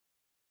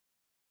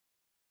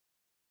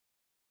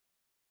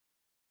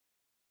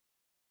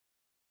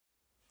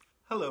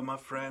Hello my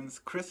friends,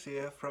 Chris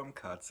here from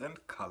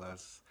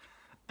Cards.n.Colors,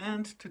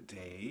 and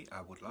today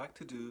I would like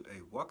to do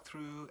a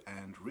walkthrough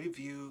and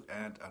review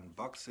and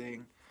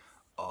unboxing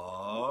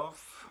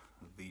of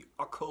the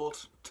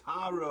Occult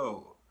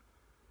Tarot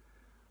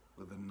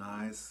with a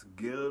nice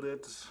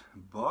gilded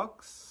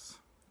box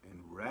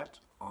in red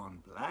on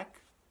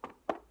black.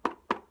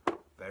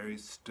 Very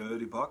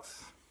sturdy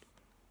box.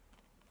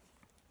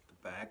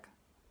 The back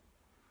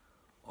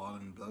all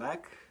in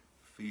black,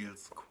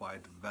 feels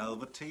quite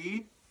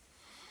velvety.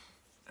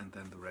 And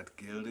then the red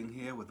gilding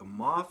here with a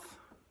moth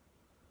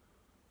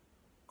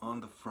on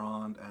the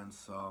front and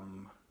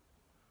some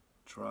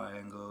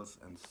triangles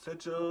and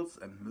sigils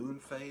and moon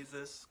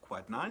phases.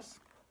 Quite nice.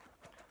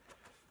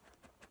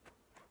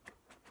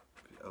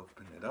 If you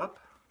open it up,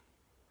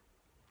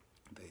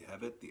 there you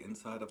have it, the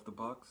inside of the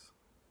box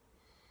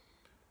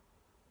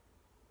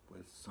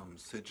with some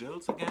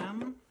sigils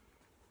again.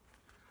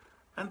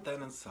 And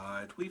then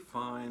inside we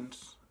find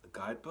a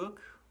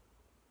guidebook.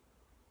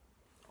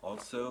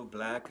 Also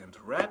black and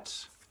red,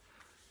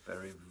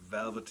 very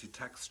velvety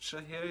texture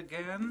here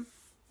again,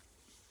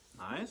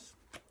 nice.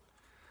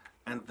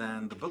 And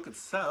then the book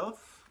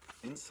itself,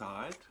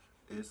 inside,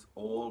 is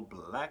all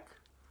black,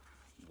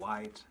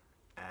 white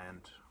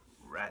and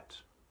red,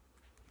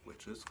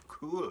 which is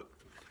cool.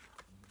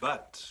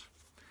 But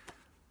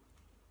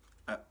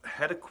I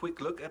had a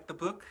quick look at the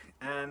book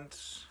and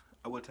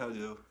I will tell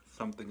you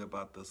something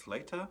about this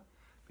later,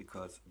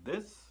 because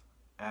this,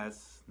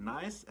 as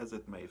nice as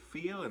it may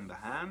feel in the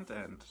hand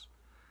and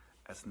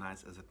as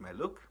nice as it may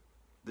look,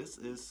 this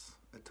is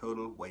a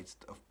total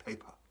waste of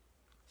paper.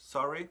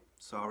 Sorry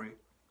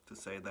to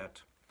say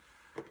that.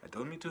 I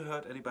don't mean to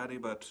hurt anybody,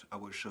 but I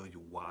will show you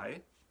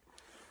why.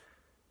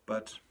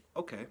 But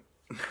okay,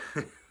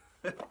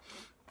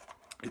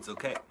 it's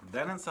okay.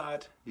 Then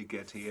inside you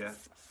get here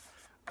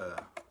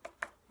a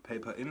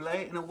paper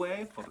inlay in a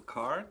way for the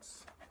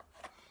cards,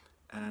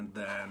 and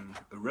then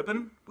a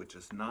ribbon, which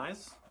is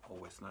nice.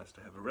 Always nice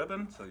to have a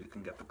ribbon so you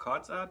can get the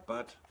cards out,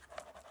 but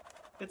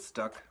it's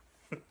stuck.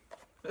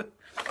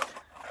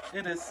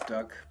 It is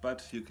stuck,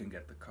 but you can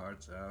get the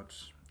cards out.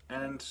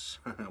 And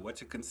what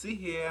you can see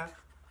here,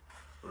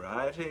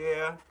 right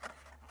here,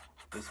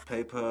 this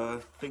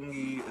paper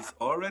thingy is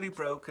already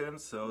broken,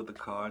 so the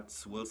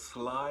cards will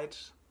slide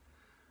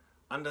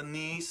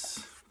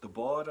underneath the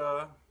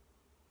border,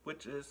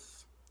 which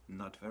is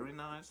not very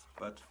nice,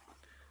 but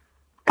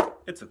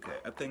it's okay.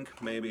 I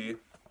think maybe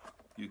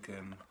you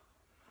can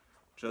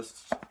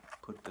just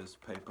put this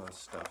paper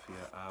stuff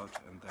here out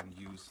and then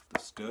use the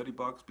sturdy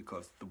box,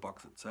 because the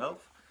box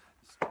itself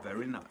is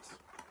very nice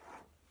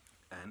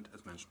and,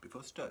 as mentioned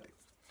before, sturdy.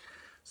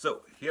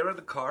 So here are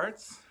the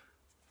cards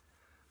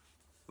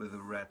with a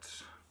red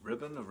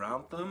ribbon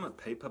around them, a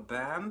paper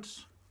band.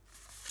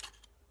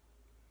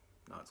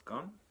 Now it's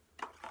gone.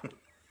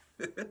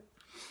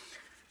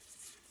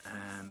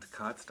 And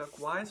cardstock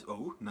wise,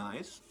 oh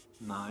nice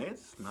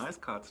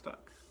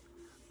cardstock.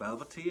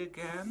 Velvety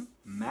again,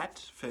 matte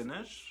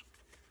finish,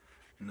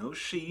 no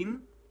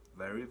sheen,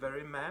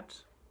 very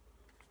matte.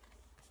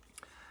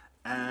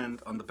 And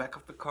on the back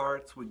of the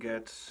cards we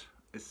get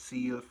a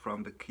seal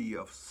from the Key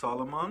of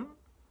Solomon,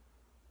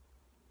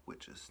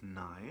 which is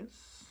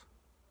nice.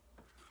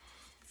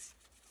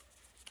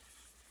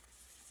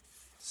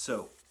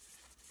 So,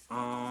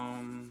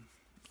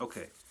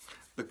 okay,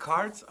 the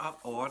cards are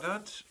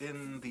ordered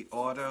in the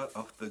order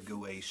of the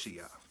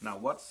Goetia. Now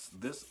what's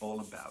this all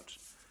about?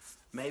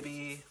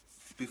 Maybe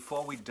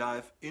before we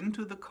dive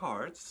into the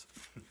cards,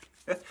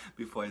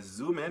 before I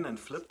zoom in and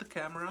flip the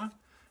camera,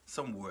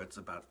 some words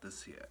about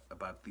this here,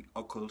 about the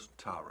Occult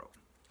Tarot.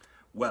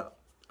 Well,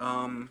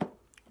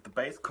 the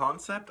base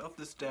concept of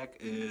this deck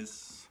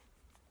is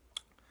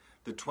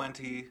the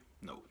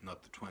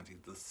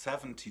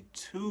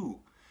 72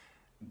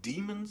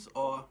 demons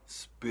or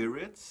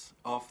spirits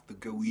of the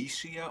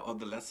Goetia, or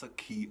the Lesser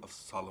Key of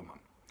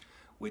Solomon,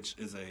 which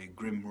is a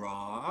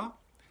grimoire.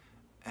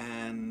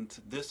 And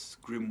this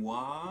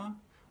grimoire,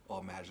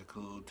 or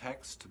magical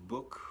text,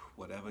 book,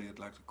 whatever you'd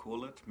like to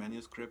call it,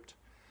 manuscript,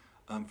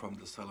 from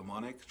the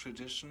Solomonic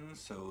tradition,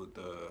 so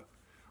the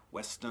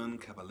Western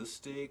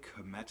Kabbalistic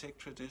Hermetic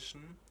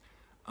tradition,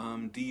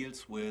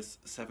 deals with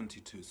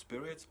 72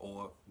 spirits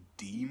or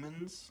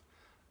demons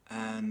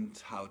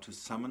and how to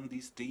summon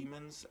these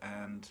demons.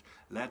 And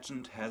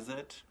legend has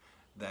it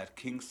that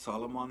King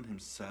Solomon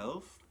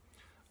himself,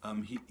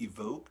 he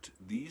evoked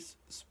these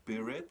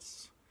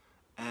spirits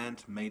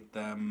and made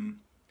them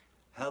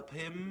help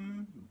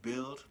him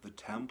build the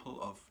Temple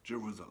of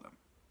Jerusalem.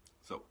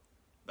 So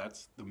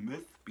that's the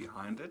myth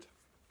behind it.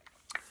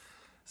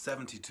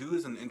 72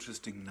 is an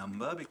interesting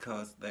number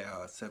because there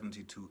are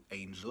 72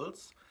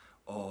 angels,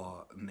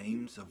 or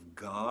names of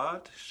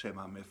God,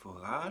 Shema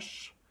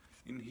Meforash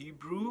in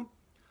Hebrew.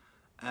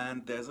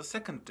 And there's a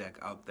second deck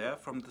out there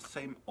from the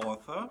same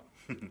author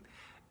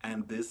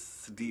and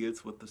this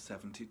deals with the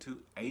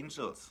 72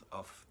 angels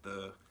of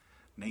the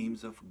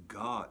names of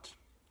God.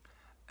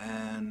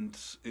 And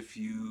if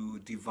you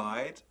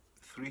divide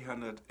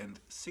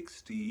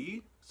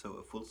 360, so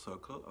a full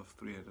circle of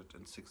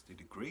 360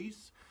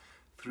 degrees,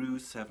 through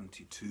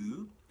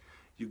 72,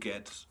 you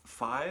get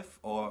 5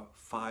 or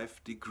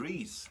 5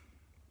 degrees.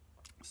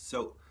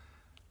 So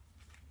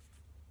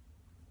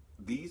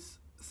these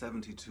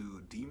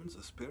 72 demons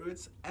or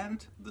spirits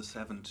and the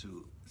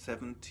 72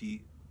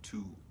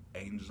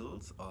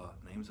 angels or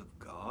names of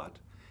God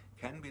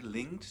can be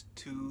linked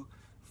to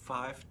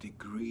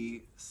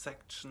 5-degree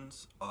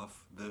sections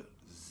of the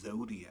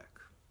zodiac.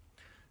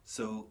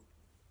 So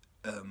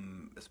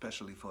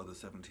especially for the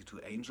 72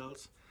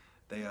 angels,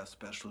 they are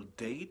special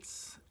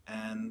dates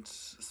and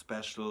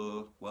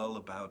special, well,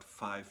 about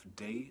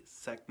 5-day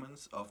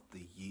segments of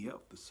the year,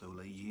 of the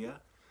solar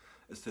year,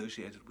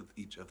 associated with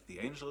each of the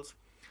angels.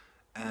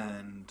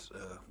 And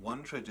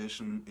one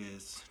tradition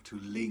is to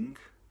link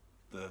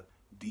the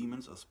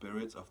demons or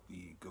spirits of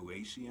the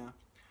Goetia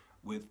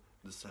with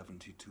the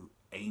 72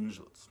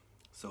 angels.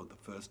 So the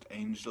first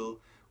angel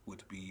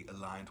would be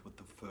aligned with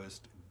the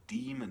first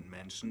demon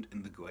mentioned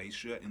in the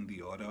Goetia in the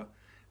order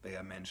they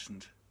are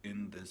mentioned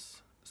in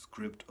this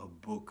script or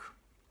book.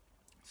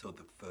 So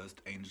the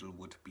first angel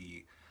would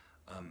be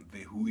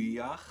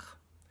Vehuiach,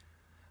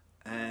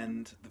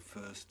 and the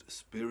first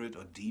spirit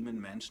or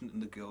demon mentioned in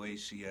the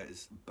Goetia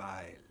is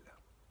Baal.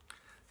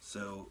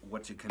 So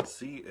what you can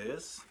see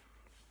is,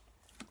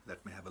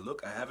 let me have a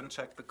look. I haven't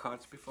checked the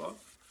cards before,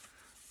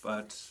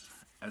 but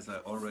as I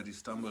already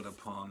stumbled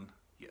upon,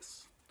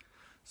 yes.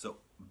 So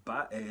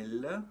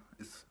Baal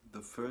is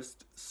the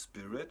first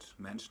spirit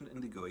mentioned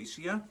in the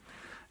Goetia,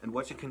 and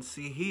what you can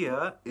see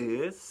here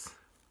is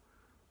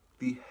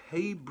the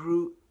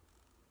Hebrew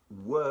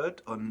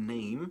word or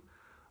name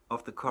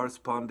of the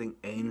corresponding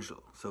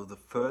angel. So the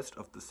first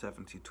of the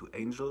 72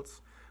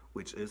 angels,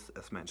 which is,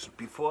 as mentioned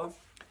before,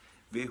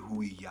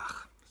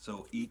 Vehuiach.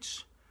 So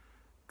each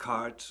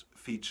card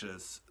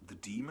features the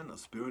demon or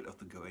spirit of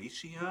the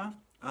Goetia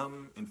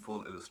in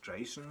full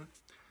illustration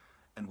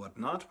and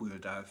whatnot. We'll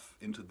dive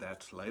into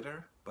that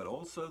later, but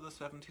also the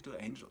 72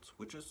 angels,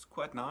 which is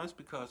quite nice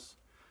because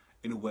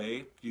in a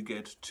way you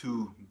get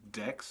 2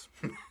 decks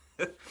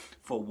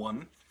for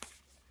one,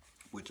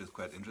 which is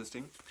quite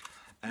interesting.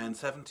 And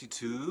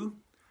 72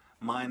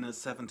 minus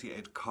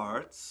 78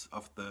 cards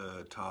of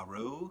the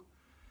tarot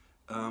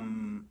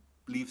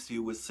leaves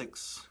you with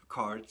 6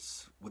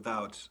 cards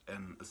without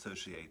an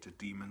associated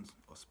demon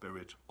or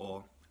spirit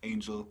or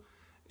angel,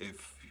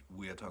 if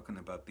we are talking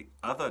about the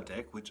other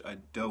deck, which I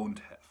don't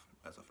have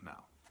as of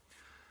now.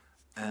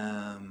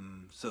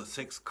 So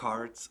 6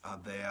 cards are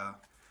there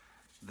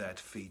that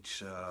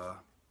feature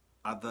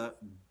other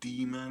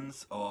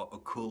demons or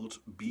occult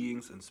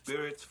beings and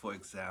spirits, for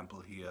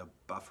example here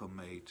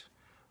Baphomet,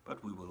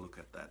 but we will look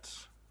at that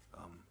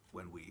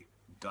when we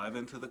dive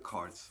into the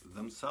cards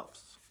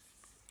themselves.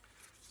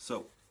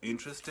 So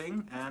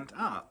interesting, and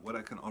what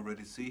I can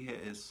already see here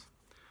is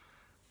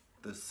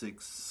the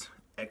 6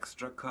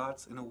 extra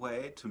cards in a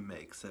way to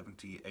make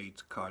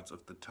 78 cards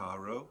of the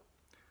tarot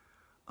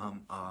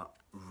are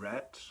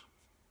red.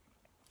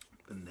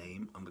 The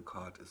name on the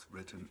card is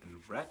written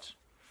in red,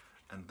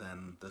 and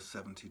then the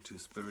 72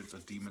 spirits or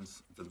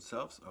demons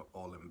themselves are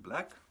all in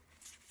black.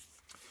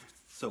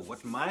 So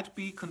what might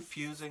be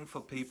confusing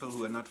for people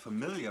who are not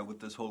familiar with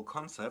this whole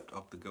concept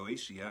of the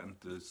Goetia and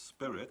the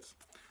spirits,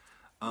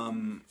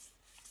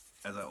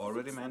 as I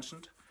already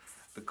mentioned,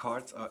 the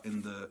cards are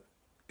in the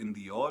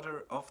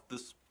order of the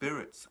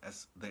spirits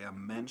as they are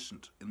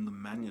mentioned in the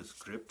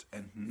manuscript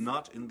and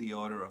not in the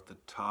order of the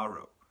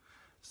tarot.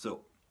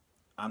 So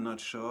I'm not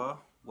sure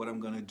what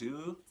I'm gonna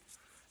do,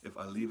 if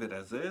I leave it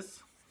as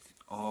is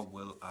or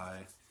will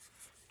I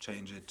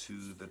change it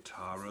to the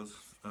tarot's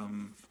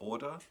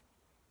order.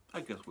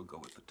 I guess we'll go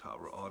with the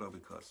tarot order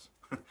because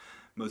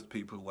most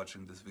people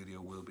watching this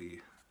video will be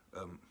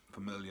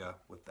familiar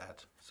with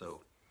that.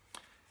 So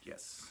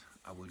yes,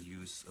 I will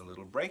use a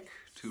little break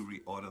to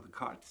reorder the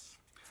cards.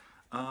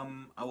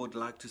 I would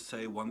like to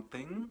say one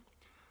thing.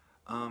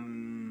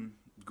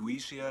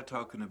 Goetia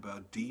talking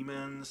about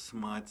demons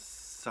might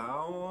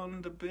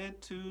sound a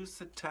bit too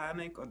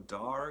satanic or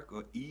dark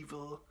or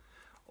evil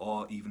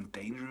or even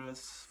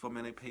dangerous for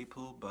many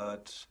people,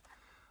 but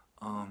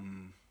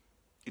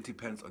it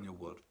depends on your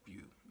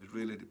worldview. It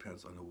really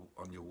depends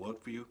on your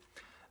worldview,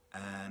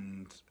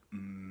 and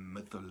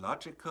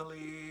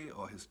mythologically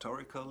or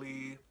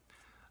historically,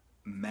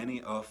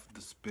 many of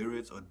the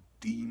spirits or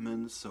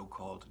demons,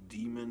 so-called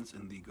demons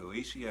in the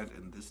Goetia and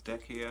in this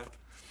deck here,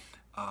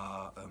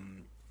 are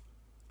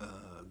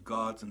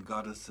gods and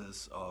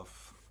goddesses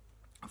of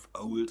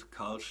old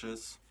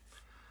cultures,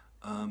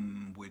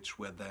 which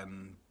were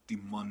then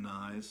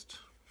demonized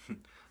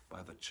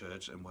by the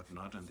church and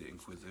whatnot, and the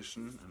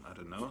Inquisition, and I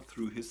don't know,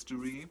 through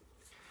history.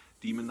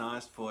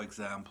 Demonized, for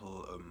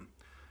example,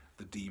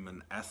 the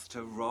demon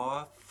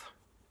Astaroth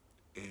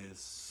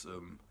is,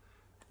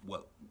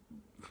 well,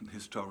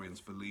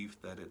 historians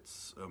believe that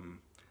it's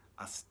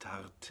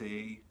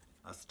Astarte,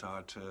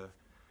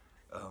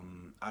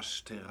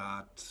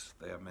 Ashtarat.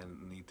 There are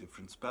many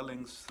different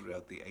spellings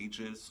throughout the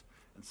ages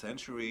and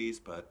centuries,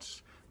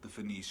 but the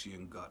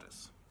Phoenician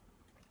goddess,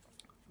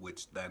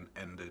 which then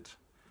ended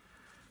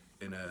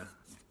in a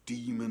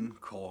demon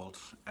called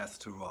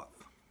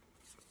Astaroth.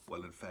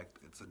 Well, in fact,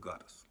 it's a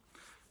goddess.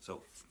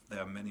 So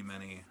there are many,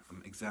 many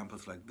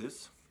examples like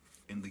this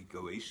in the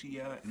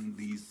Goetia, in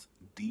these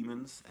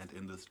demons, and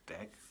in this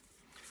deck.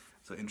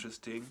 So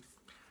interesting.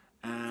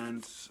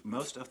 And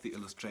most of the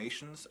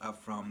illustrations are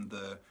from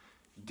the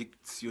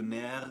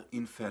Dictionnaire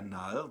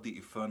Infernal, the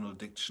Infernal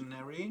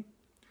Dictionary,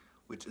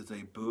 which is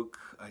a book,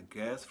 I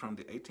guess, from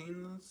the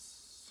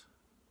 18th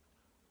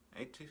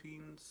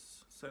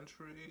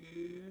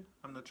century.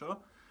 I'm not sure,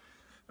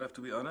 I have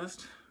to be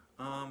honest,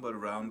 but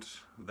around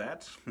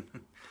that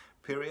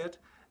period.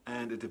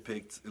 And it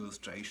depicts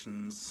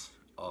illustrations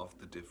of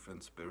the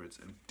different spirits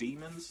and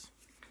demons.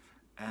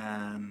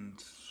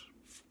 And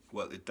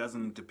well, it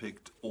doesn't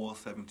depict all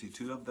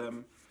 72 of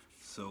them,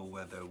 so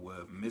where there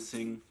were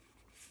missing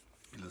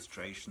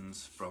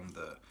illustrations from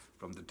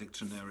the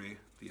dictionary,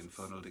 the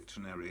Infernal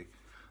Dictionary,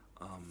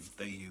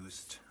 they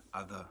used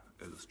other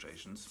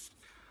illustrations.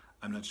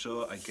 I'm not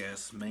sure, I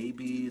guess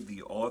maybe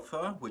the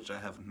author, which I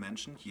haven't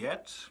mentioned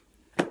yet,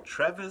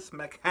 Travis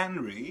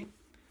McHenry.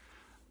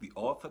 The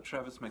author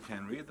Travis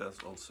McHenry, there's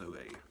also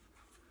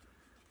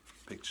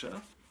a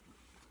picture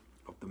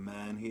of the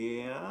man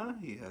here.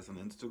 He has an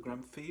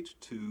Instagram feed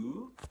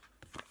too.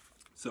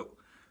 So,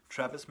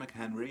 Travis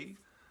McHenry,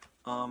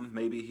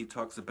 maybe he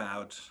talks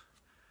about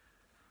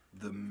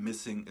the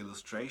missing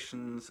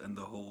illustrations and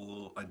the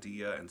whole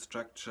idea and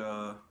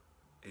structure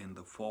in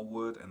the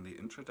foreword and the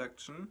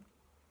introduction.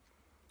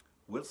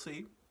 We'll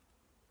see.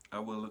 I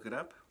will look it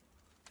up.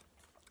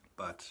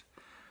 But,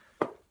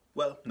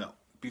 well, no.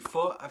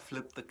 Before I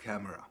flip the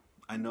camera,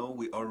 I know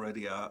we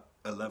already are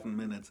 11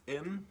 minutes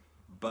in,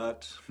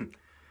 but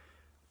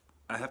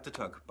I have to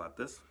talk about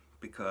this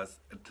because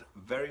at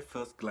very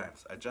first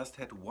glance, I just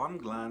had one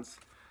glance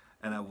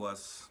and I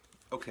was,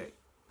 okay,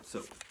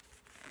 so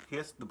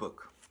here's the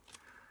book.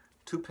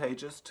 2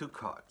 pages, 2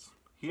 cards.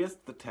 Here's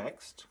the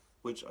text,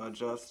 which are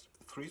just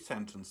 3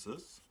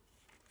 sentences.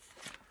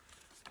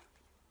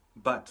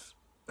 But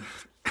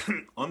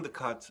on the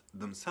cards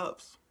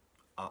themselves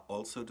are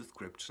also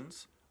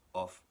descriptions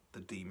of the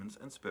demons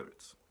and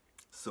spirits.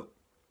 So,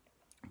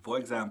 for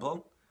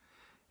example,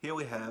 here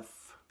we have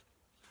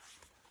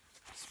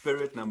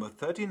spirit number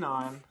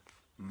 39,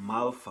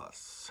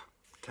 Malphas,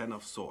 10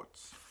 of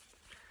Swords.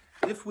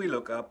 If we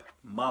look up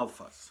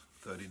Malphas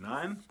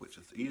 39, which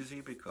is easy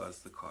because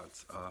the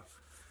cards are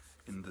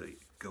in the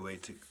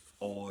Goetic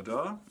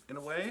order in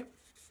a way,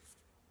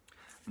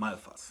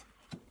 Malphas.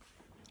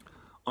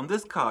 On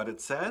this card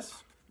it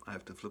says, I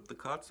have to flip the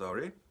card,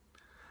 sorry,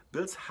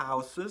 builds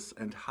houses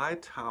and high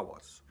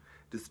towers,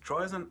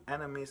 destroys an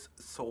enemy's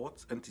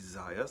thoughts and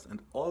desires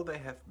and all they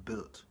have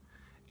built,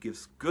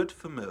 gives good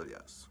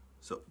familiars.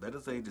 So that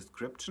is a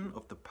description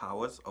of the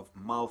powers of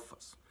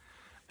Malphas.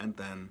 And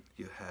then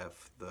you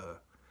have the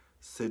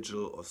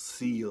sigil or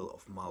seal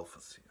of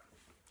Malphas here.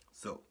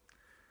 So,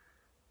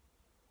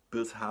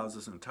 builds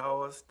houses and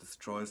towers,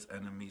 destroys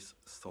enemies'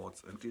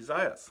 thoughts and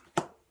desires.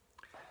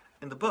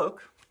 In the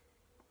book,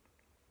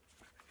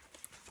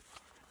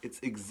 it's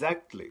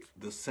exactly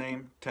the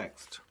same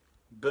text.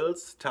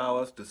 Builds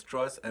towers,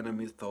 destroys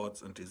enemies'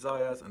 thoughts and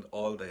desires, and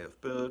all they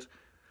have built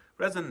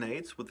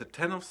resonates with the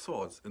 10 of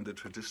Swords in the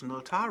traditional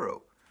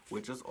tarot,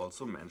 which is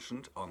also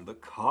mentioned on the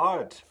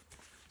card.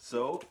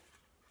 So,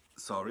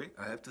 sorry,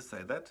 I have to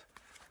say that.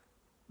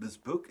 This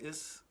book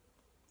is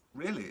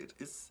really, it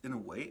is in a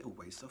way a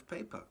waste of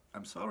paper.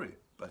 I'm sorry,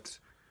 but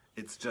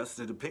it's just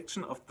a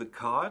depiction of the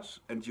card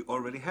and you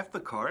already have the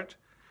card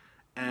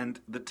and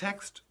the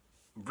text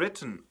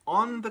written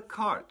on the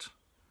card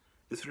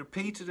is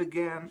repeated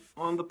again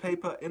on the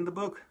paper in the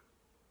book.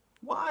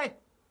 Why?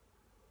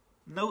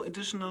 No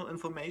additional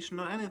information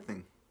or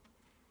anything.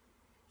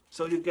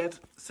 So you get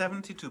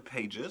 72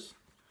 pages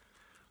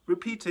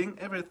repeating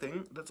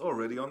everything that's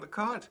already on the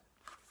card.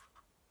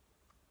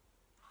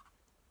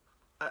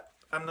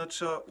 I'm not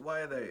sure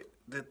why they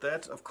did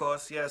that. Of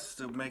course, yes,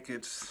 to make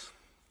it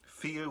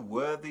feel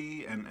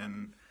worthy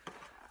and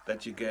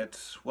that you get,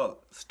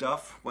 well,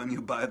 stuff when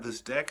you buy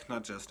this deck,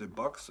 not just a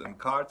box and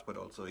cards, but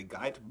also a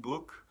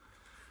guidebook.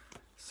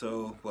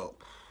 So, well,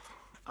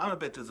 I'm a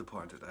bit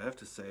disappointed, I have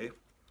to say.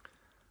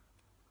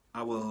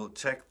 I will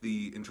check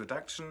the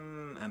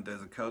introduction and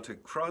there's a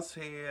Celtic cross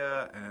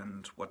here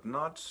and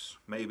whatnot.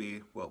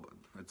 Maybe, well,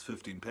 it's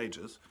 15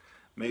 pages.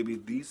 Maybe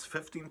these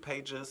 15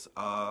 pages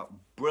are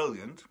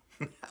brilliant.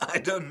 I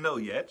don't know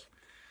yet.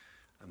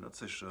 I'm not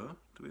so sure,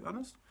 to be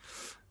honest.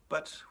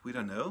 But we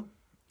don't know.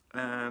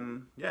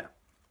 Yeah.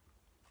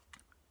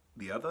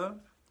 The other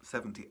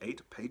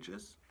 78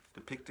 pages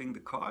depicting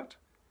the card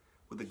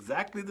with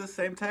exactly the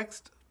same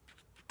text,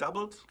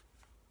 doubled.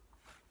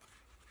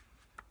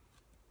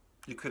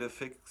 You could have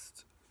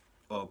fixed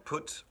or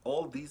put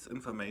all these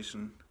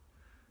information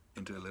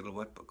into a little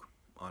white book,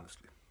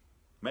 honestly.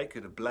 Make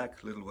it a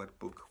black little white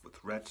book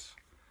with red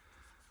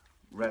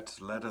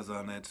letters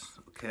on it,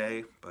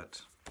 okay,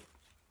 but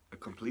a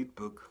complete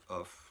book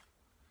of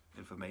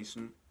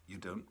information you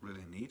don't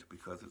really need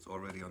because it's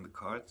already on the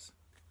cards.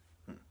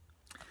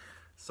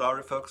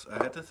 Sorry folks,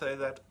 I had to say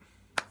that.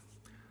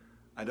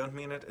 I don't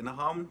mean it in a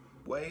harmful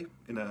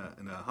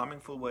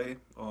way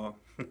or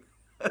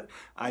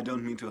I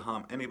don't mean to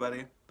harm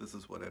anybody. This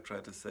is what I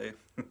tried to say.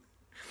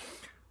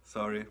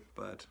 Sorry,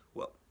 but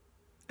well,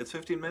 it's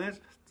 15 minutes.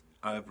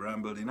 I've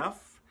rambled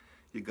enough.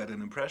 You got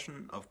an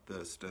impression of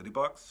the sturdy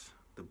box,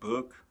 the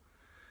book,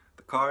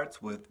 the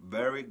cards with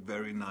very,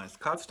 very nice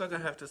cardstock, I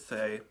have to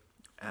say.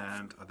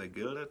 And are they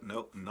gilded?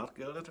 No, not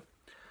gilded.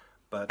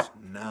 But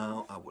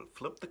now I will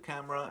flip the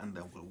camera and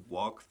then we'll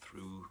walk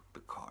through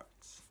the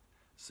cards.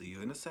 See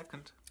you in a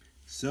second.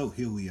 So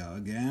here we are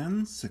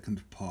again,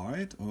 second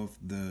part of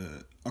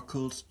the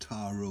Occult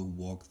Tarot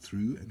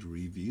walkthrough and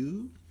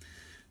review.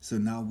 So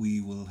now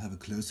we will have a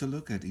closer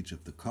look at each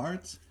of the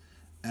cards.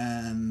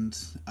 And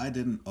I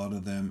didn't order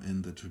them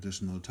in the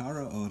traditional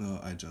tarot order,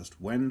 I just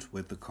went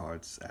with the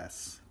cards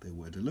as they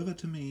were delivered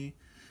to me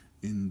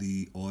in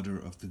the order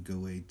of the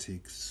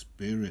Goetic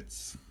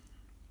spirits.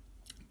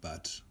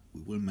 But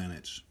we will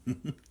manage,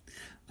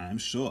 I'm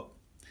sure.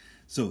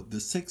 So the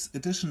 6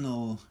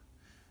 additional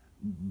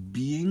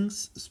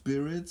beings,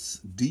 spirits,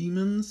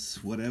 demons,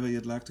 whatever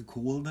you'd like to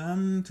call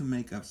them, to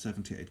make up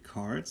 78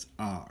 cards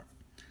are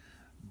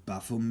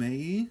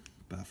Baphomet,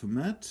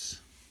 Baphomet.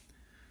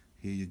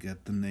 Here you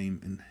get the name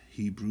in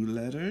Hebrew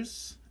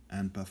letters,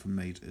 and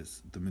Baphomet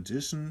is the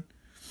magician,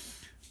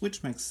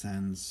 which makes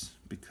sense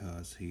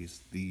because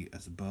he's the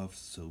as above,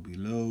 so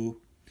below,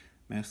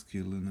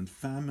 masculine and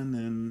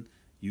feminine,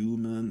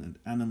 human and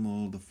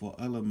animal, the 4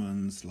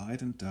 elements,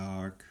 light and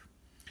dark,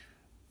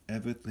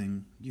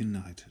 everything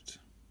united.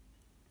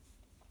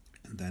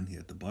 And then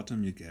here at the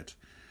bottom you get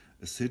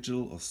a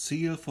sigil or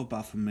seal for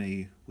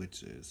Baphomet,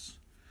 which is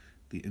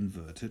the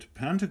inverted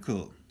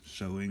pentacle,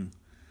 showing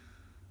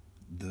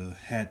the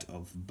head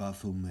of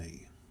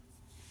Baphomet.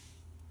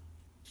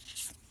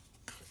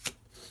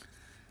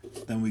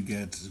 Then we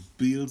get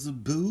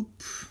Beelzebub.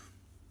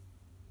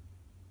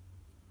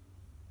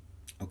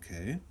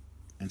 Okay,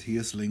 and he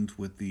is linked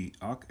with the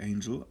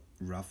Archangel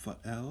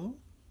Raphael.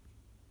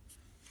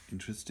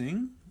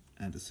 Interesting.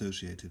 And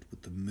associated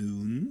with the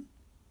moon.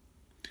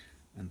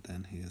 And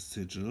then here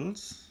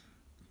sigils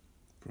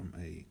from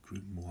a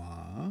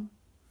grimoire.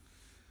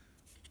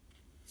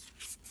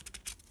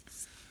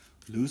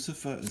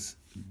 Lucifer is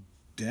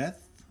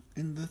death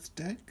in this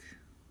deck.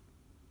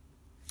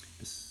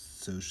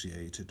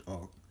 Associated,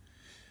 or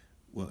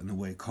well, in a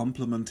way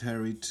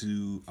complementary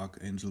to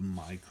Archangel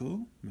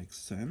Michael, makes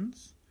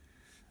sense.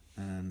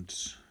 And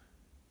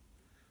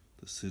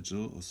the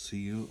sigil or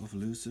seal of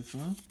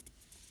Lucifer.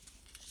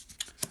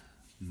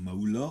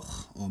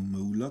 Moloch or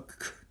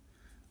Moloch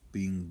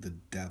being the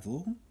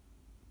devil,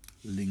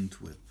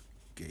 linked with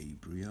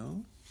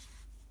Gabriel.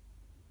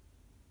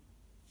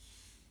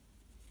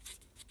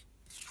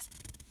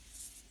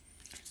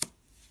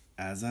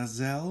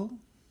 Azazel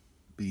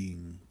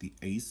being the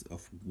Ace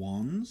of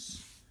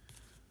Wands,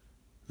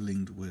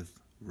 linked with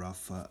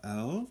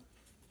Raphael.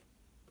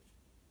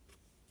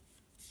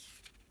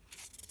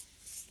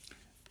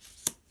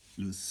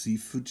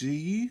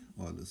 Lucifuge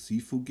or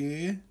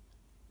Lucifuge,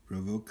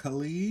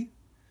 Rovocali,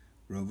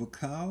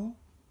 Rovocal.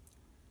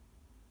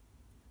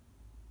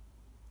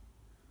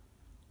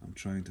 I'm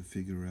trying to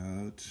figure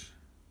out,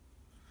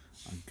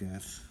 I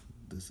guess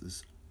this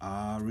is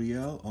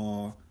Ariel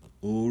or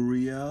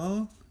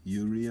Uriel,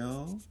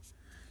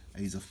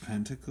 Ace of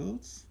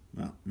Pentacles.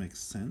 Well, makes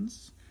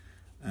sense.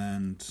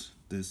 And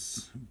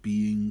this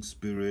being,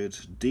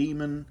 spirit,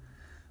 demon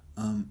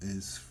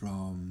is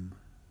from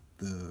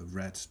the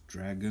Red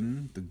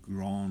Dragon, the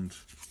Grand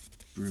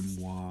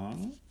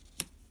Grimoire.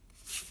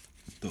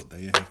 So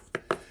there you have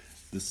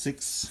the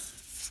 6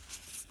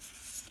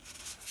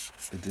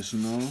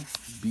 additional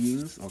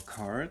beings or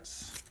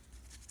cards.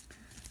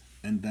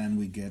 And then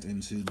we get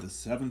into the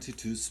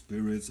 72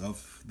 spirits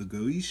of the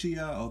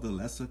Goetia, or the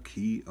Lesser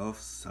Key of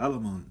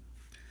Solomon.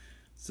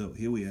 So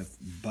here we have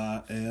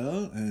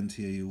Baal, and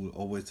here you will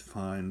always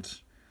find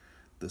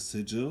the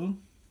sigil.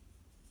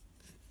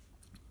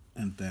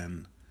 And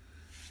then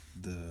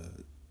the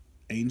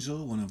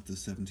angel, one of the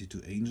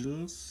 72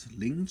 angels,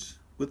 linked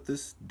with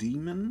this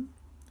demon.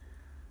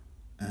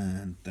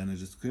 And then a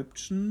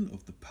description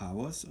of the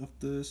powers of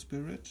the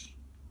spirit.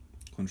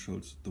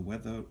 Controls the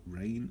weather,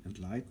 rain and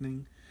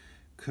lightning.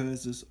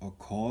 Curses or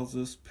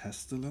causes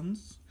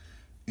pestilence.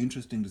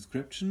 Interesting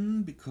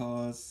description,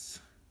 because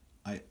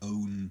I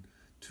own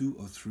 2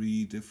 or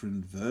 3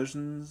 different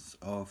versions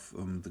of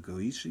the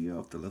Goetia,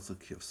 of the Lesser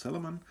Key of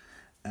Solomon,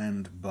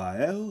 and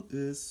Baal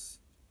is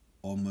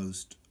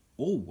almost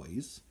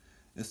always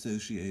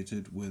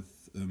associated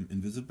with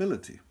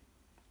invisibility,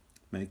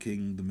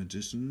 making the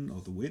magician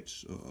or the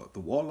witch or the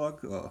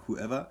warlock or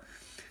whoever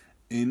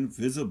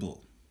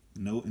invisible.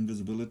 No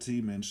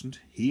invisibility mentioned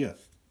here.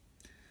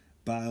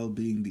 Baal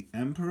being the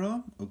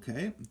emperor,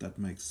 okay, that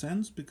makes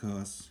sense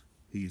because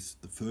he's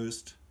the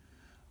first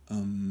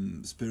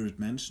spirit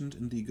mentioned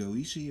in the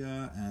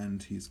Goetia,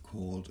 and he's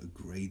called a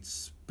great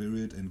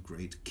spirit and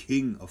great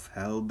king of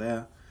hell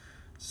there.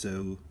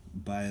 So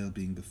Baal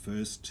being the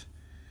first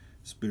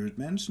spirit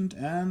mentioned,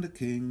 and the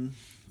king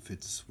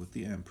fits with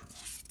the emperor.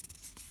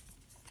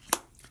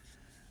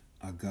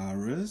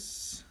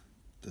 Agares,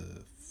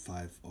 the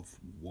 5 of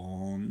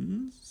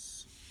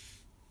Wands.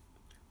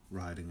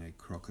 riding a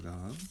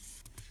crocodile.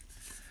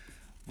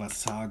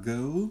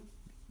 Vasago,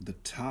 the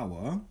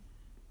tower.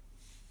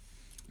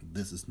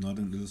 This is not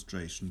an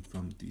illustration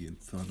from the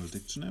Infernal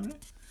Dictionary.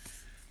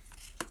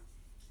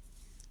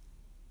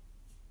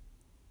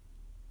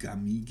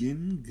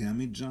 Gamigin,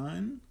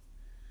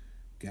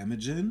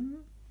 Gamigin,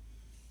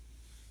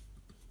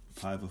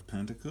 5 of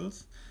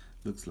Pentacles.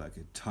 Looks like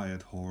a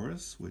tired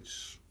horse,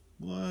 which,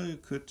 well, you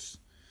could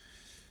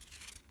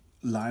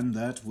line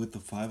that with the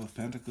 5 of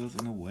Pentacles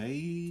in a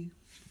way.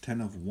 10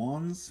 of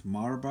Wands,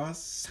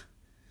 Marbas,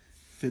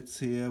 fits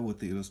here with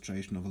the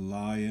illustration of a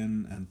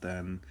lion, and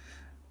then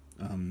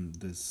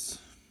this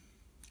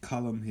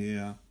column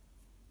here,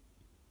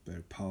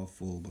 very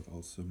powerful, but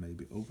also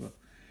maybe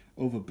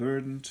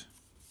overburdened.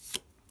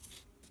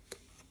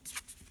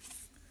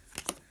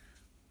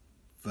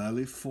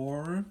 Valley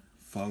 4,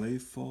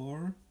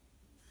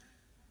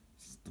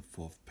 it's the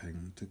 4 of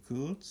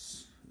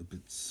Pentacles, a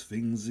bit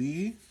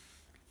sphinxy.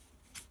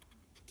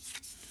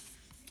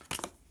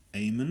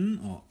 Amen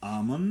or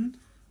Ammon,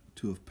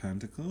 2 of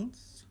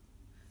Pentacles,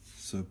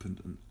 serpent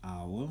and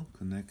owl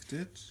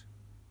connected.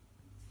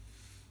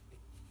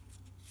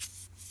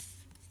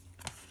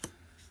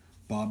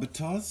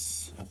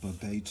 Barbatos or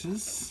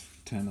Barbatus,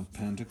 10 of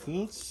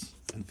Pentacles,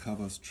 and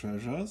covers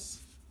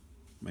treasures.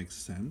 Makes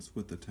sense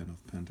with the 10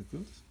 of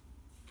Pentacles.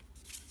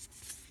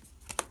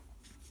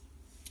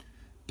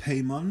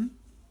 Paimon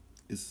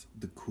is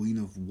the Queen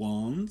of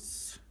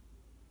Wands,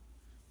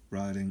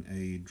 riding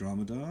a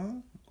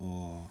dromedar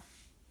or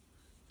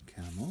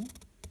camel.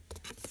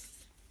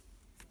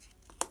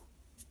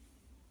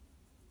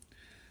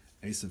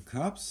 Ace of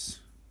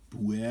Cups,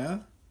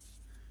 Buer,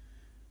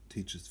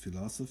 teaches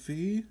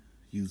philosophy,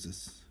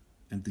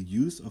 and the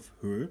use of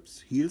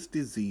herbs heals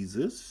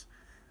diseases.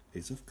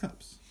 Ace of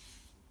Cups.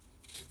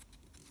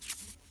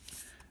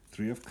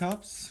 3 of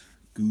Cups,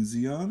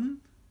 Gusion,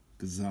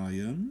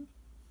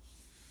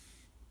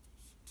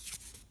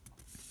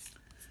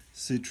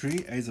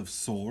 Citri, Ace of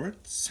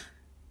Swords,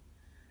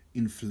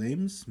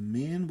 inflames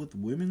men with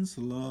women's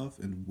love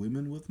and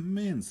women with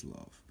men's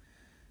love.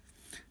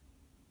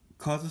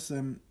 Causes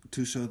them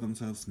to show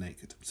themselves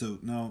naked. So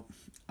now,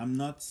 I'm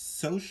not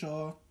so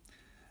sure.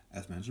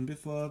 As mentioned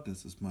before,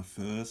 this is my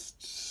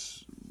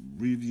first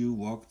review,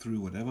 walkthrough,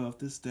 whatever of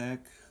this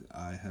deck.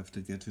 I have to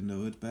get to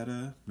know it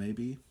better,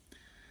 maybe.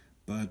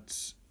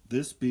 But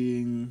this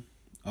being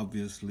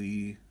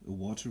obviously a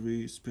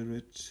watery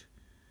spirit,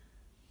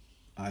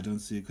 I don't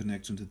see a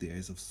connection to the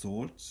Ace of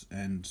Swords,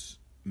 and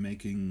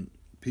making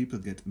people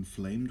get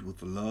inflamed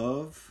with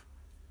love,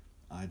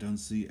 I don't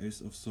see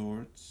Ace of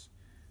Swords.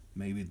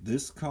 Maybe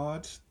this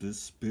card, this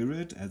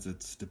spirit as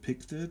it's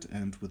depicted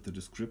and with the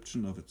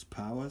description of its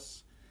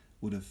powers,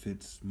 would have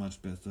fit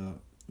much better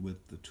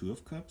with the 2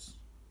 of Cups.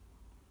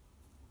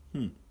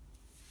 But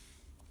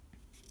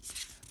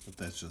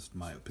that's just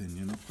my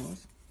opinion, of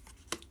course.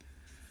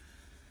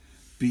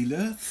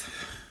 Beleth,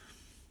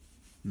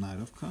 Knight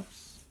of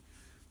Cups,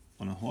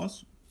 on a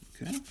horse,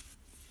 okay.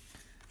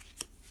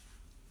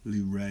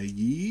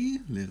 Lirayi,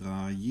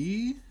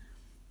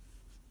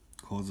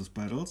 causes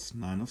battles,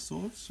 9 of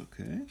Swords,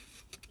 okay.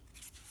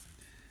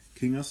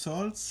 King of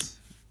Swords,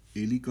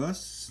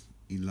 Eligus,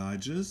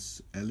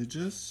 Eligus,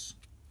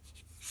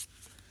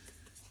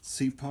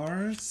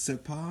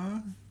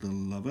 Separ, the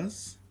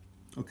lovers.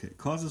 Okay,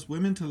 causes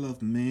women to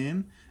love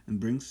men and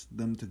brings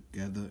them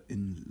together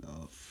in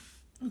love.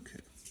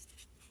 Okay.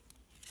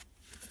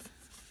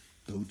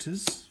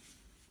 Otis,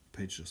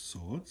 Page of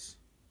Swords.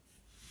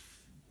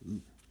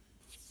 Ooh.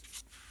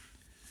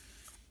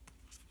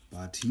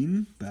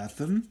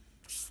 Bathan,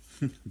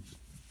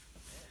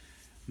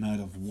 Knight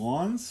of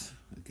Wands,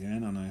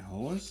 again on a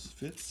horse,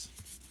 fits.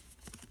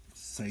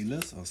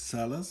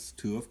 Salus,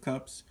 2 of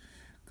Cups.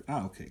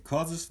 Okay,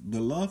 causes the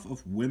love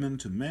of women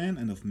to men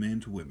and of men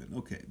to women.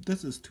 Okay,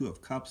 this is 2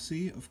 of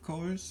Cupsy, of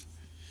course.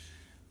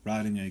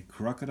 Riding a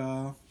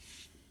crocodile.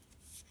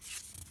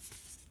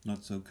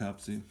 Not so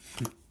Cupsy.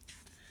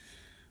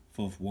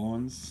 4 of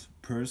Wands,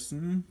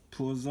 person,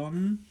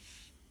 Purzon.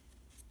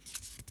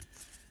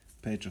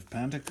 Page of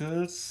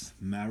Pentacles,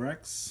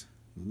 Marax.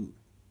 Ooh.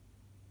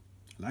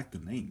 I like the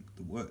name,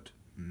 the word,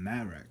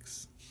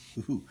 Marax.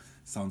 Ooh.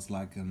 Sounds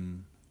like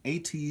an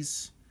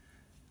 80s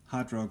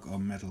hard rock or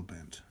metal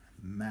band.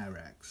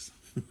 Marax.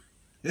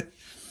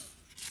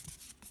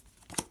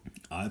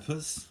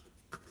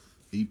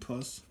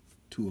 Epos,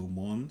 2 of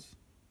Wands.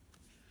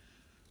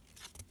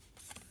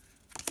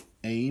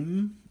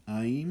 Aim,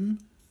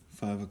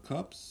 5 of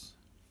Cups.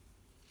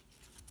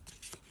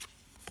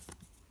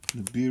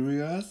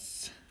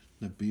 Nabirius,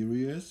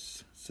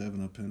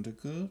 7 of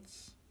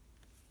Pentacles.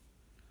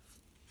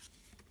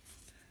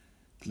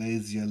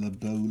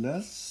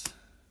 Glacialabolas,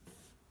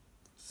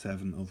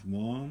 7 of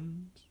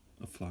Wands,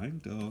 a flying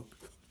dog.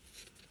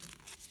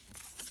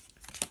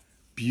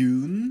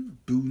 Bune,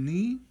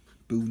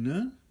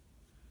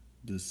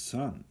 the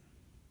sun.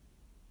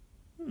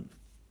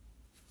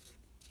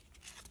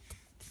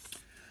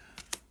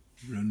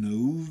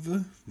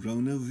 Ronovi,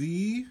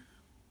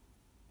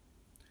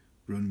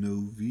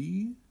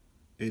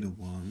 8 of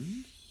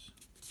Wands.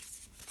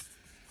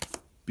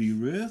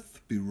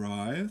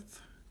 Bereith,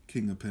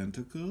 King of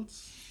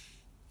Pentacles.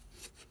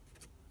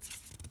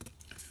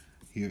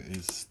 Here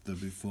is the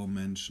before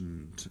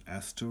mentioned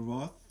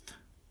Astaroth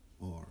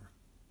or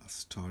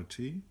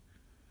Astarte.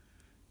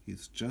 He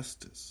is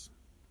justice.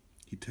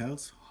 He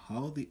tells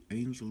how the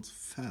angels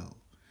fell,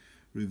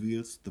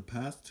 reveals the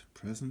past,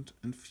 present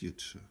and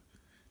future,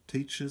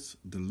 teaches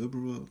the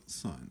liberal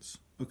science.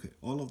 Okay,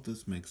 all of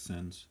this makes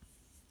sense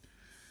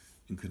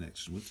in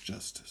connection with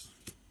justice.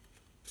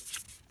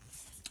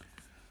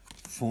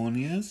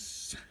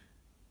 Phornius.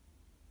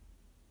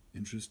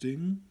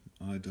 Interesting.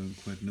 I don't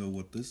quite know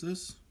what this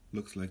is.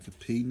 Looks like a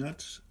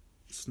peanut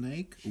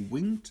snake.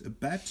 A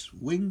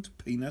bat-winged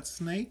peanut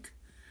snake.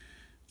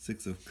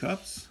 6 of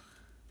Cups.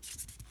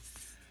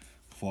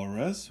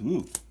 Forest.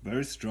 Ooh,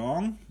 very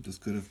strong. This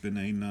could have been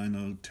a 9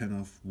 or 10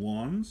 of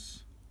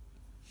Wands.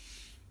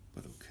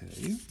 But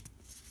okay.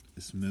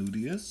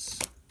 Asmodeus.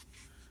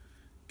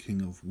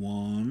 King of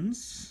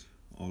Wands.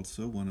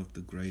 Also one of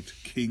the great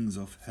kings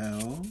of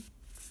hell.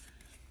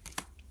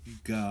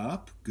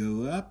 Go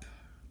up.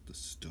 The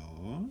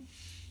star.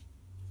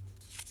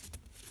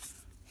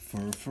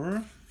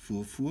 Furfur,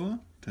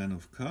 10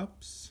 of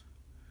Cups.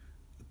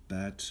 A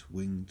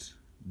bat-winged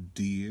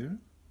deer.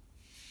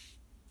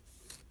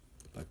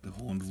 Like the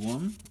horned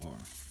one, or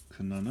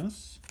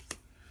Canonus.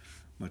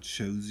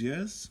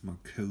 Marcosius,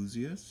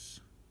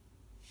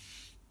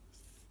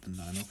 the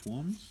 9 of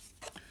Wands.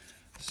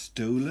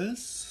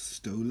 Stolas,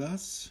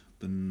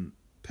 the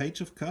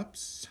Page of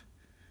Cups,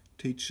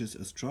 teaches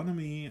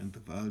astronomy and the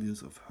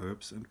values of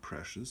herbs and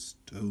precious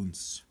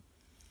stones.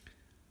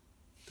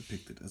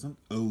 Depicted as an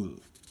owl,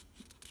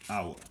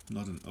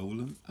 not an owl,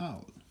 an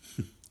owl.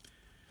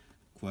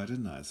 Quite a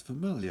nice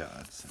familiar,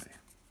 I'd say.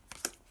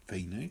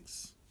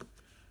 Phoenix,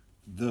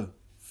 the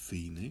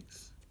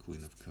Phoenix,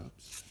 Queen of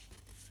Cups.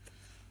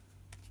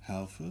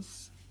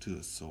 Halphus, 2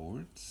 of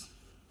Swords.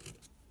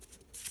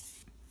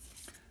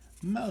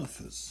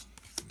 Malthus,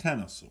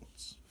 10 of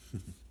Swords.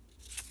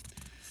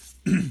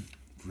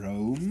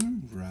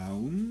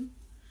 Rome,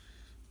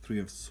 3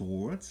 of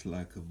Swords,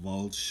 like a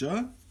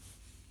vulture.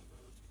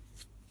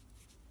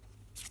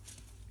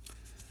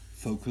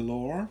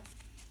 Folklore,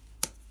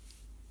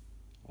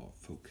 or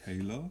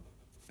Focala,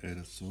 8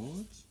 of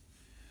Swords.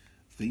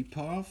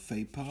 Vipar,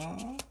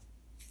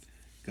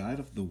 Guide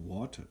of the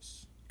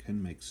Waters,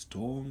 can make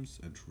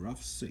storms and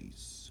rough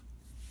seas.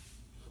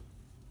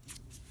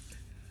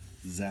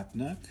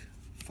 Zapnak,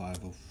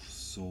 5 of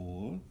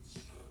Swords,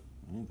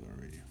 oh,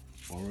 very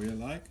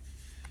warrior-like.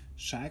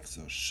 Shax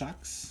or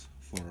Shucks,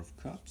 4 of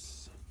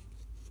Cups.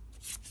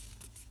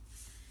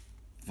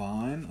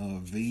 Vine or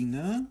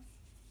Vina,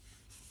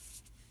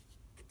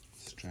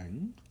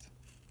 Strength.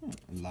 Oh,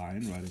 a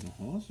lion riding a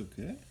horse,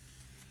 okay.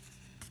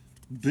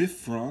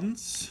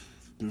 Bifrons.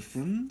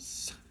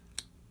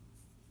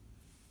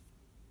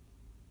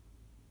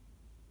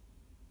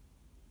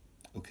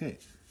 Okay.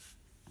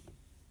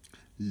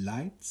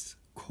 Lights,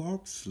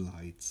 corpse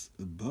lights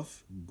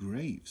above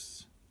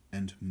graves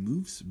and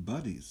moves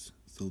bodies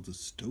so the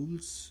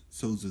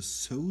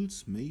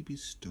souls may be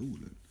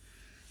stolen.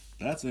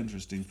 That's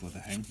interesting for the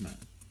Hangman.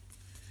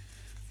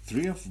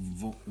 3 of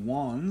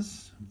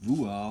Wands,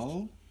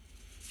 Vual.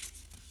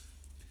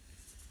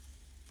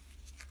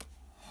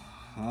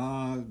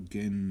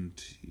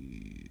 Agenti,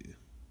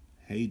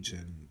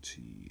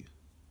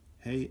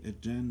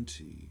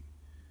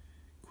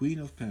 Queen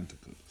of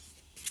Pentacles.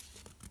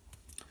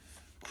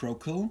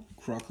 Crockle,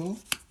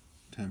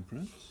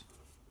 Temperance.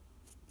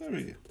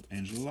 Very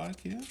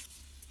angel-like here.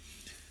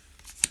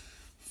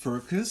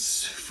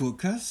 Furcus,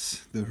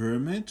 the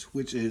Hermit,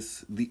 which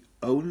is the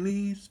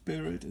only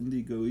spirit in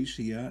the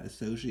Goetia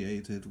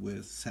associated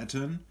with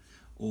Saturn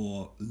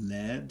or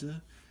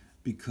lead,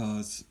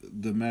 because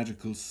the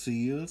magical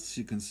seals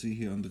you can see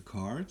here on the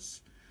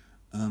cards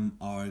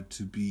are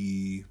to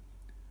be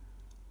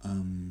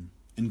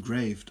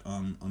engraved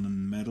on a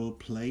metal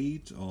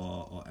plate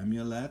or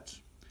amulet,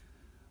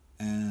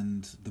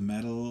 and the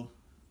metal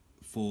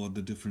for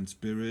the different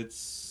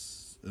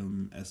spirits,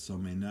 as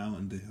some may know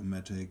in the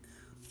Hermetic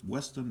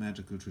Western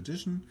magical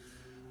tradition,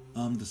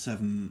 the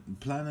 7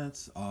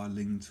 planets are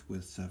linked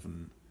with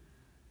 7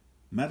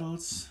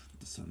 metals.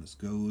 The sun is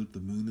gold, the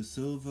moon is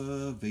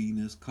silver,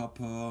 Venus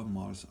copper,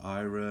 Mars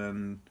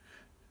iron,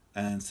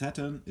 and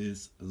Saturn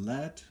is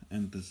lead,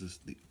 and this is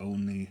the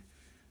only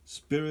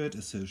spirit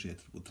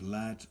associated with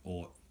lead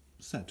or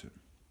Saturn.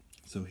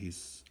 So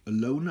he's a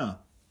loner,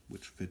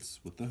 which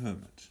fits with the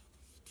Hermit.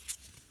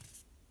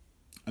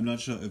 I'm not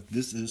sure if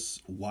this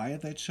is why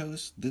they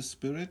chose this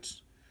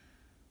spirit.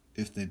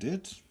 If they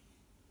did,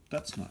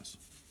 that's nice.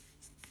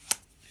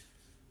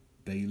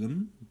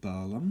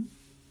 Balaam,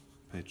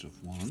 Page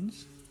of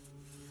Wands.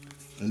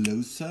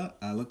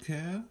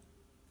 Alocare,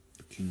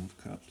 the King of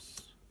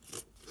Cups.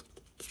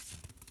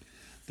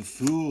 The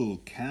Fool,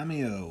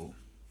 Cameo,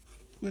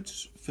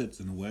 which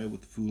fits in a way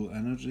with Fool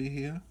energy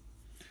here.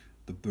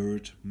 The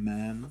Bird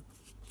Man.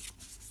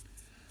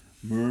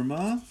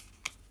 Murmur,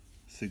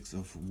 6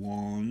 of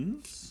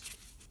Wands.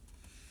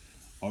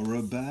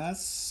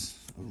 Orobas,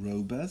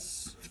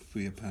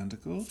 3 of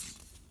Pentacles.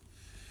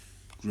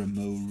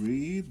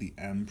 Grimoire, the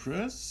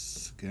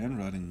Empress, again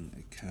riding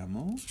a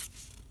camel.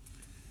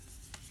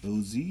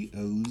 Oz,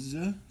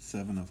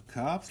 Seven of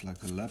Cups,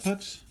 like a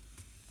leopard.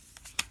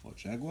 Or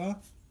jaguar?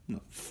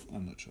 No,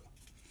 I'm not sure.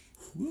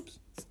 Whoops.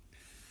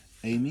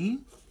 Amy.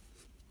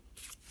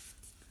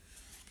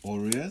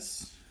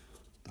 Aureus,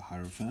 the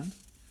Hierophant.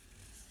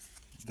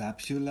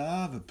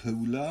 Vapula,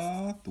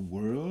 the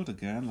World,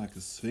 again like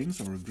a sphinx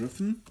or a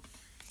griffin.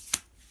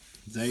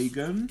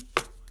 Zagan,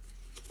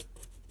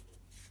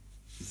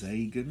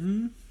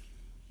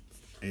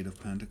 Eight of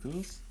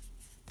Pentacles.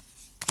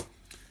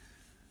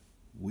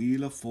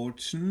 Wheel of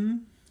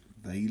Fortune,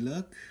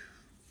 Valak.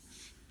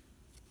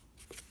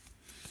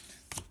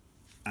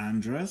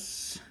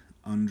 Andras,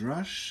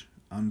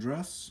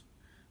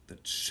 the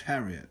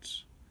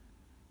Chariot.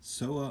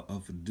 Sower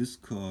of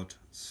discord,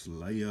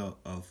 slayer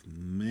of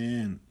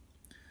men.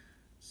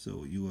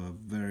 So you are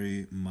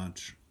very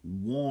much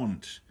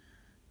warned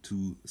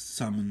to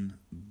summon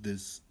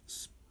this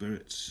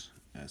spirit,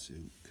 as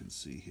you can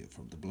see here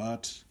from the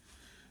blood.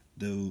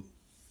 Though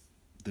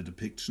the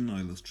depiction or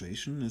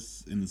illustration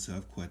is in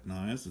itself quite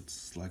nice.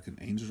 It's like an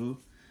angel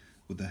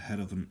with the head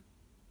of an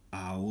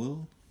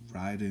owl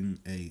riding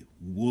a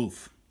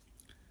wolf.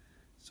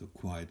 So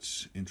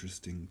quite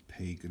interesting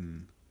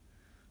pagan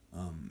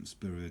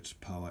spirit,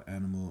 power,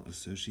 animal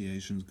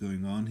associations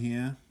going on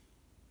here.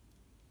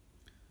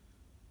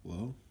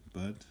 Well,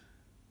 but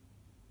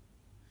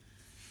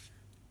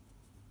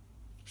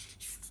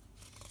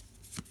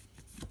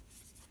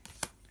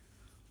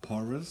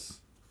Horus,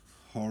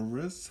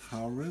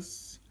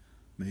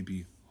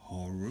 maybe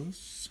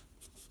Horus.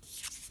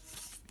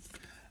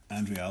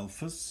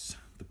 Andrialphus,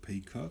 the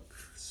peacock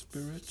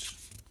spirit,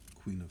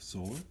 Queen of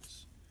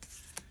Swords.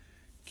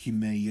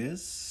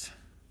 Chimaeus,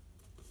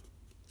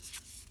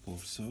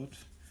 Fourth Sword.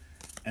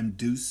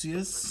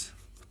 Amdusius,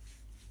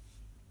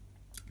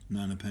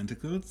 Nine of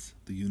Pentacles,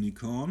 the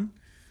unicorn,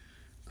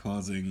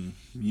 causing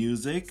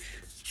music.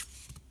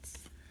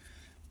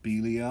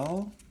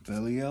 Belial,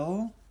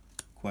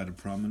 quite a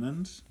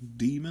prominent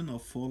demon or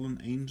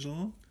fallen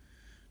angel.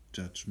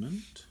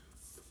 Judgment.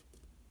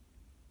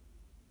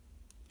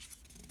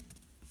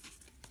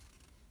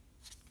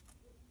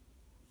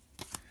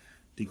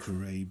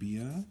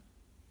 Decorabia,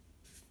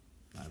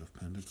 Knight of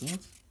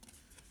Pentacles.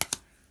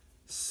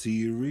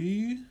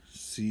 Seer,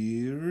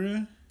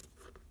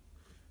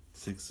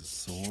 Six of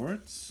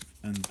Swords,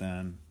 and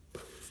then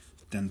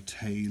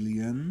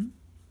Dantalion,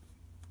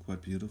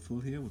 quite beautiful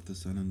here with the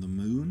sun and the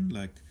moon,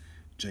 like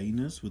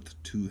Janus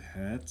with two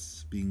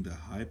heads, being the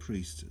high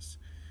priestess.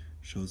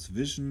 Shows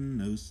vision,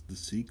 knows the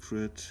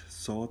secret,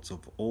 thoughts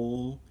of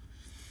all,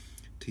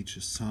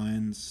 teaches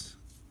science,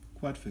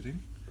 quite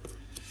fitting.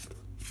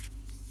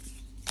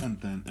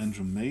 And then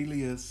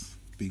Andromalius,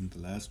 being the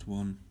last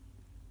one,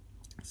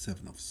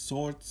 Seven of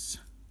Swords.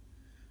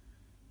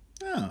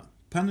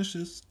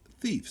 Punishes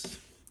thieves.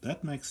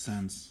 That makes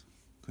sense,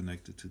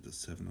 connected to the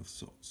Seven of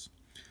Swords.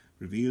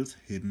 Reveals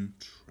hidden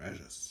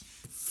treasures.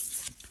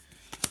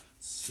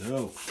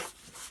 So,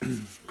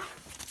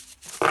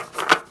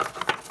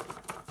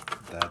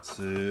 that's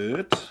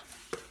it.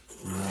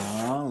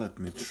 Now, let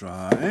me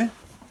try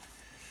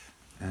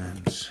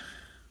and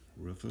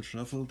riffle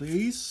shuffle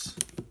these.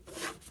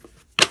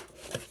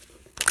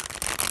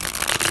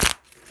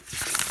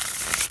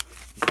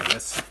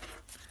 Yes,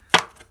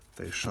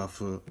 they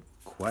shuffle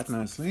quite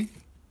nicely.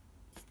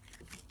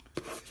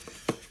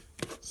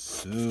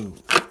 So,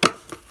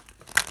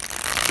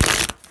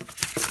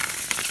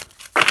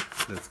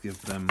 let's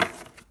give them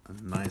a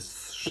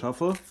nice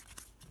shuffle.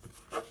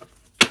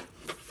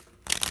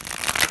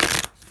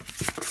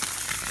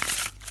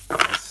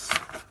 Yes,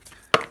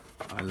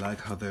 I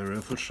like how they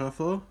riffle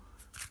shuffle.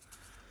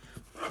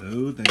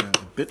 Though they are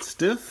a bit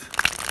stiff.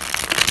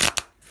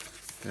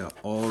 They are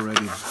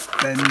already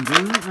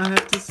bending, I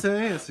have to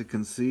say, as you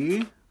can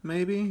see,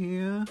 maybe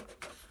here.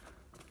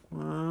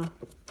 A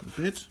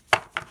bit.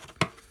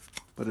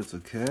 But it's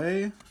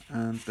okay.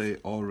 And they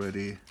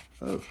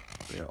are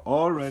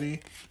already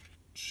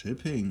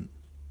chipping.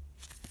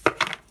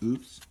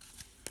 Oops.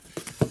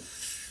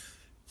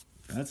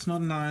 That's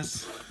not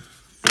nice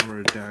for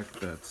a deck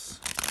that's...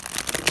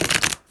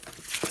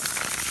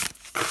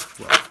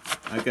 Well,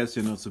 I guess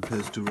you're not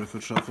supposed to riffle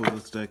shuffle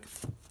this deck.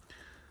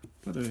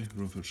 But I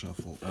riffle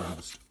shuffle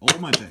almost all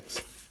my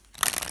decks.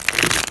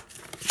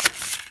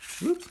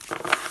 Oops.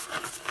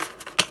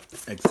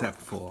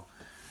 Except for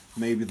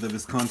maybe the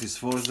Visconti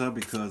Sforza,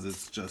 because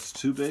it's just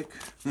too big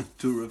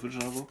to riffle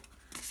shuffle.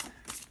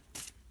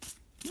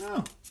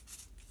 Oh.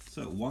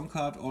 So one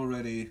card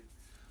already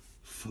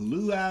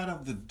flew out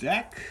of the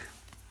deck.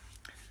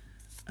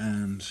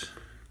 And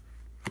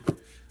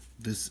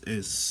this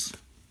is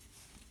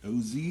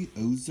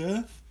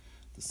Oza,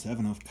 the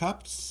Seven of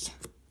Cups.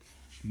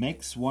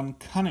 Makes one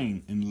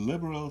cunning in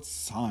liberal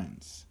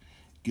science,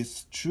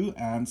 gives true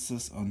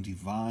answers on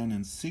divine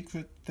and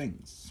secret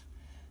things,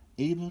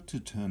 able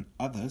to turn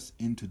others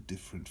into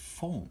different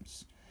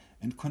forms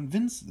and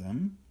convince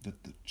them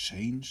that the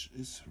change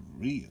is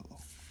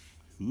real.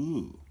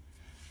 Ooh,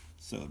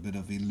 So a bit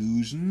of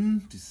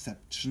illusion,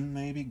 deception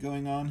maybe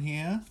going on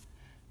here,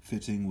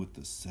 fitting with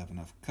the Seven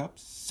of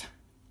Cups.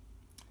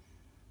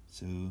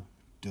 So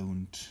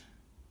don't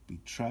be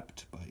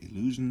trapped by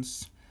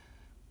illusions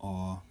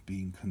or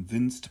being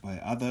convinced by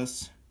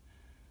others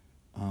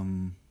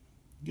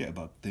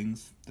about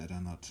things that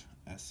are not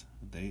as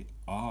they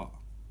are.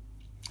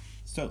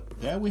 So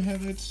there we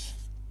have it.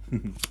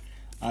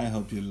 I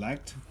hope you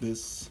liked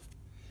this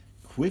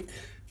quick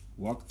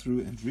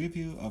walkthrough and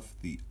review of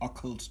the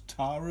Occult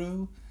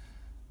Tarot,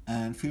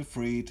 and feel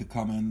free to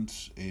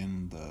comment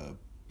in the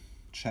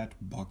chat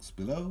box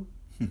below.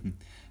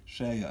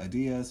 Share your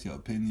ideas, your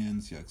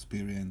opinions, your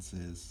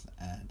experiences,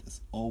 and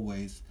as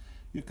always,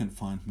 you can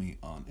find me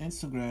on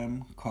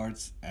Instagram,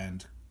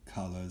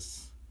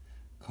 Cards.n.Colors,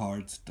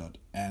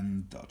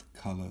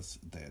 Cards.n.Colors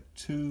there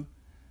too.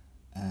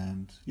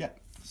 And yeah,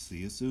 see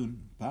you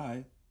soon.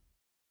 Bye.